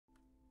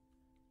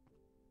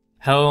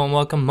Hello and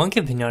welcome, Monkey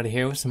Pinata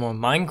here with some more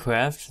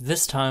Minecraft.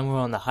 This time we're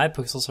on the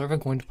Hypixel server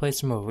going to play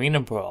some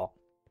Arena Brawl.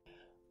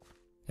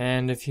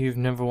 And if you've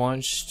never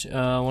watched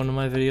one of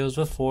my videos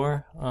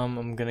before,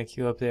 I'm gonna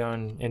queue up there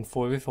in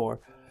 4v4.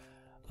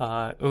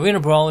 Arena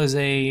Brawl is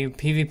a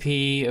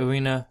PvP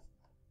arena,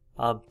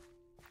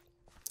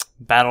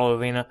 battle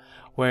arena,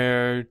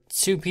 where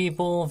 2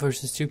 people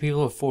versus 2 people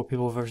or 4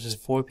 people versus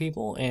 4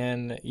 people,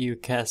 and you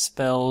cast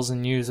spells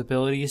and use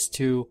abilities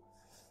to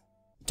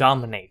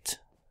dominate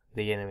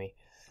the enemy.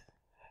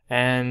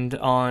 And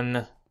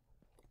in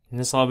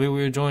this lobby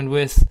we were joined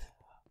with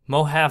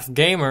Mohaf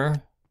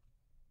Gamer,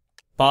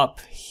 Bop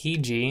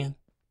Heiji,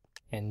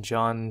 and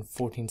John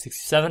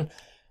 1467.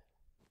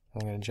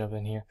 I'm gonna jump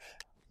in here.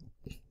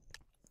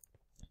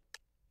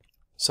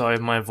 Sorry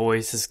if my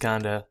voice is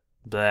kinda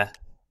bleh,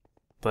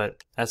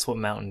 but that's what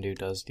Mountain Dew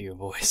does to your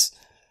voice.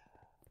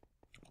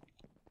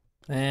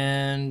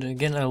 And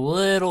getting a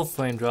little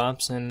frame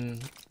drops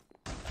and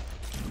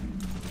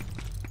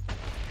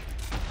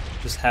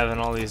just having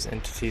all these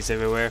entities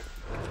everywhere.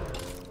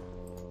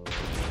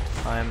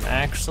 I'm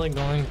actually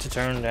going to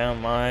turn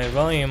down my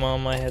volume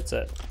on my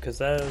headset because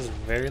that is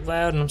very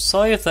loud, and I'm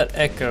sorry if that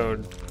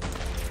echoed,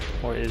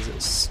 or is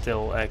it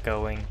still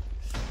echoing?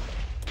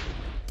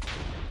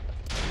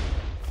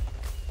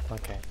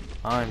 Okay,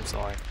 I'm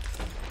sorry.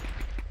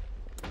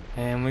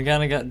 And we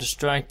kinda got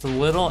distracted a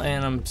little,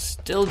 and I'm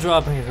still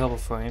dropping a couple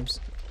frames.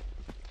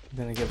 I'm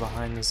gonna get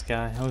behind this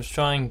guy. I was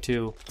trying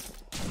to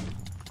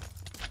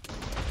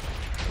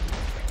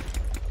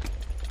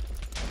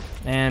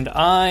and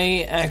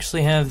I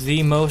actually have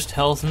the most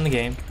health in the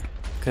game,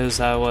 because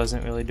I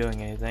wasn't really doing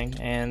anything,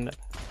 and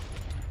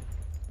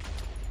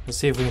let's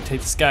see if we can take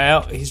this guy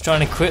out. He's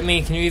trying to crit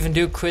me. Can you even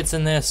do crits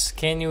in this?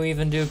 Can you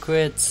even do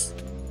crits?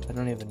 I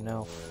don't even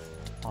know,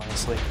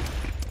 honestly.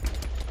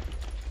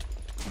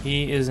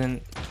 He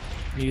isn't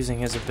using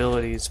his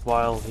abilities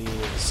while he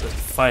is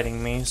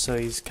fighting me, so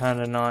he's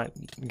kinda not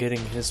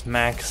getting his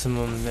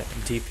maximum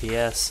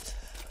DPS.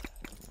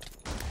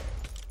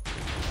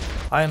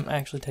 I'm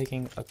actually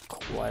taking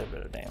quite a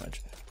bit of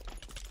damage.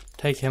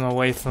 Take him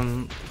away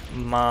from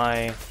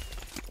my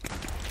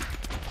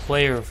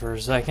player for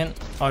a second.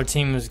 Our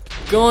team is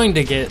going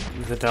to get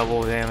the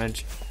double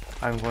damage.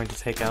 I'm going to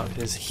take out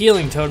his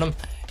healing totem,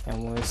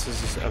 and this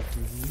is a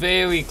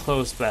very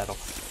close battle.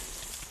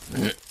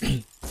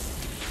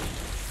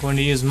 Going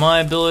to use my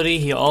ability.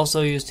 He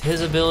also used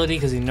his ability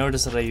because he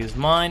noticed that I used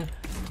mine,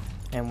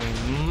 and we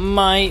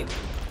might.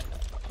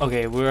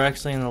 Okay, we're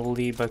actually in the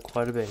lead by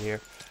quite a bit here.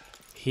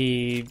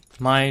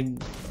 My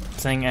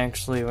thing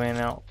actually ran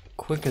out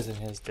quicker than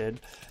his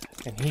did,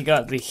 and he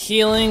got the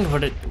healing,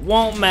 but it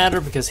won't matter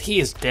because he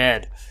is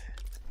dead.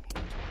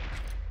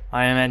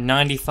 I am at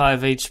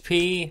 95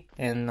 HP,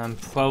 and I'm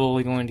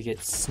probably going to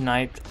get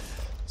sniped,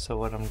 so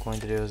what I'm going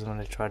to do is I'm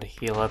going to try to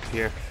heal up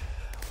here,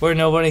 where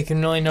nobody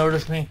can really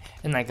notice me,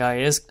 and that guy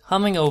is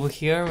coming over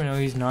here. No,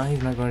 he's not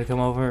going to come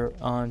over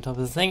on top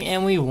of the thing,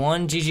 and we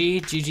won.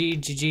 GG, GG,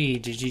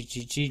 GG,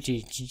 GG,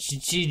 GG,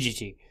 GG,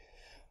 GG.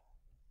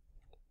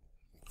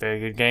 Very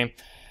good game.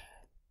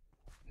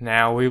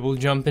 Now we will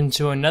jump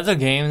into another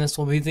game. This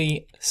will be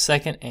the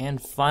second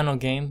and final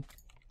game.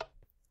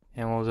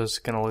 And we're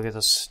just going to look at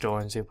the store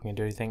and see if we can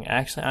do anything.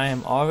 Actually, I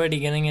am already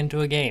getting into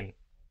a game.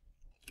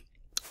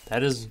 That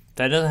doesn't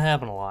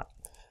happen a lot.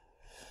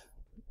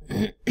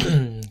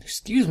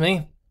 Excuse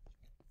me.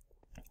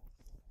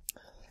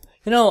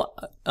 You know,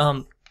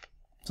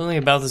 something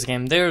about this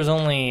game. There's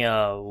only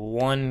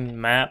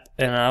one map,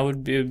 and I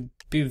would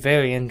be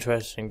very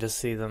interesting to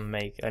see them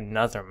make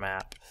another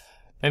map.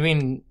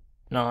 Maybe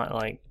not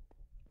like.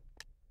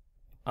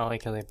 I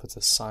like how they put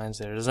the signs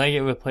there. Does that get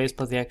replaced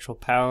by the actual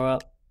power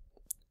up?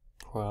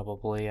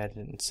 Probably. I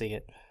didn't see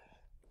it.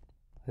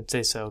 I'd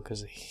say so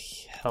because of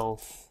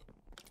health.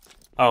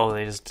 Oh,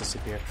 they just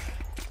disappear.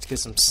 Let's get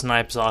some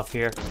snipes off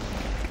here.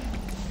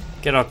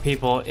 Get our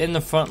people in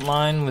the front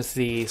line with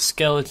the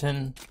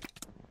skeleton.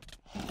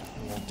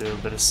 We'll do a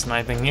bit of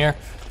sniping here.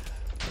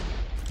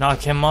 Knock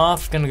him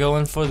off. Gonna go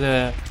in for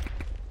the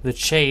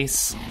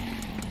chase.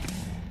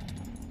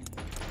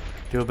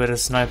 Do a bit of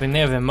sniping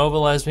there. They've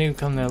immobilized me.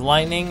 Become the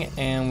lightning,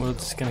 and we're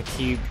just gonna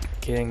keep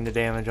getting the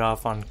damage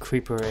off on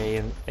Creeper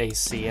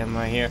ACM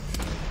right here.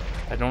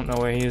 I don't know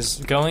where he's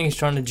going. He's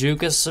trying to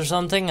juke us or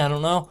something. I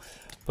don't know,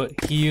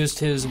 but he used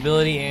his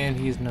ability, and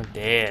he's now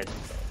dead.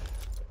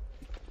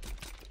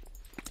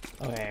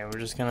 Okay, we're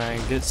just gonna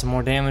get some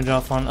more damage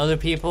off on other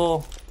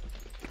people.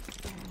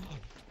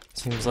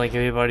 Seems like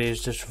everybody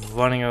is just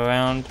running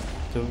around.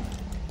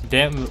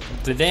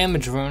 The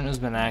damage rune has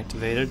been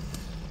activated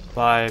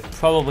by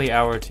probably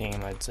our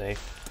team, I'd say.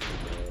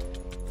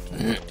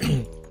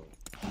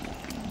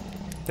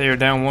 They are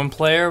down one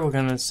player. We're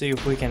gonna see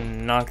if we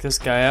can knock this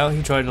guy out.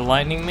 He tried to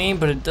lightning me,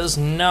 but it does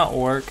not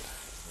work.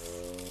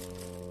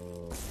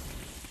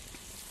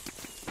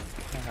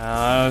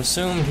 I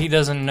assume he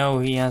doesn't know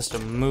he has to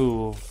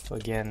move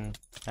again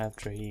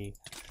after he.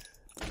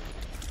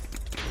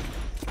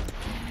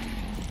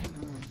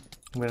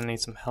 I'm gonna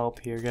need some help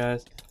here,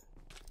 guys.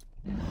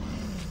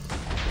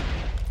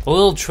 A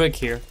little trick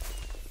here.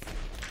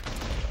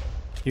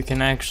 you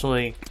can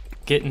actually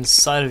get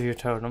inside of your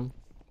totem.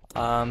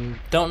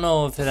 Don't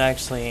know if it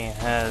actually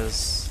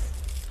has...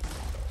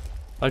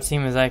 Our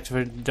team has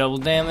activated double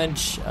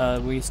damage.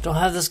 We still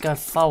have this guy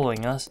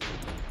following us.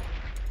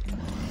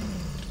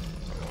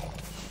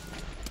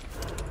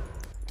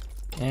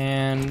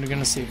 And we're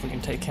gonna see if we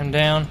can take him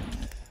down.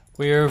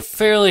 We are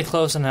fairly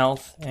close in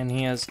health, and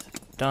he has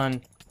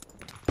done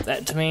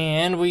that to me,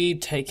 and we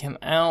take him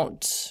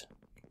out.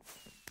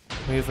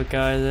 We have a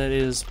guy that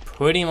is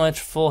pretty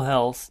much full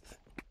health.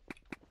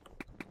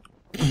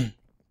 And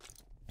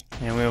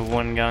we have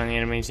one guy on the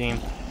enemy team.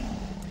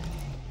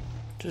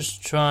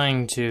 Just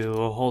trying to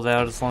hold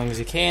out as long as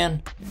he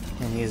can.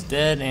 And he is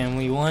dead, and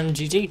we won.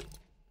 GG.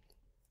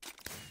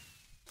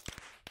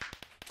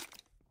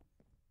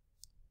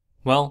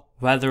 Well,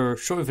 rather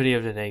short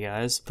video today,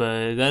 guys,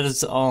 but that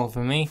is all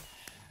for me.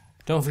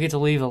 Don't forget to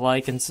leave a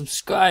like and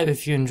subscribe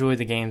if you enjoyed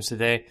the games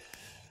today.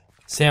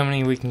 See how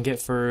many we can get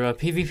for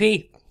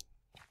PvP.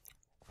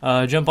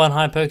 Jump on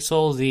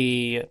Hypixel.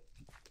 The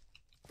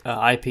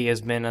IP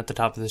has been at the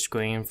top of the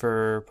screen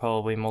for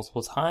probably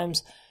multiple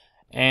times.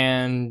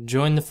 And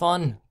join the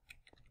fun.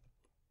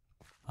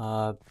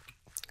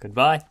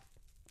 Goodbye.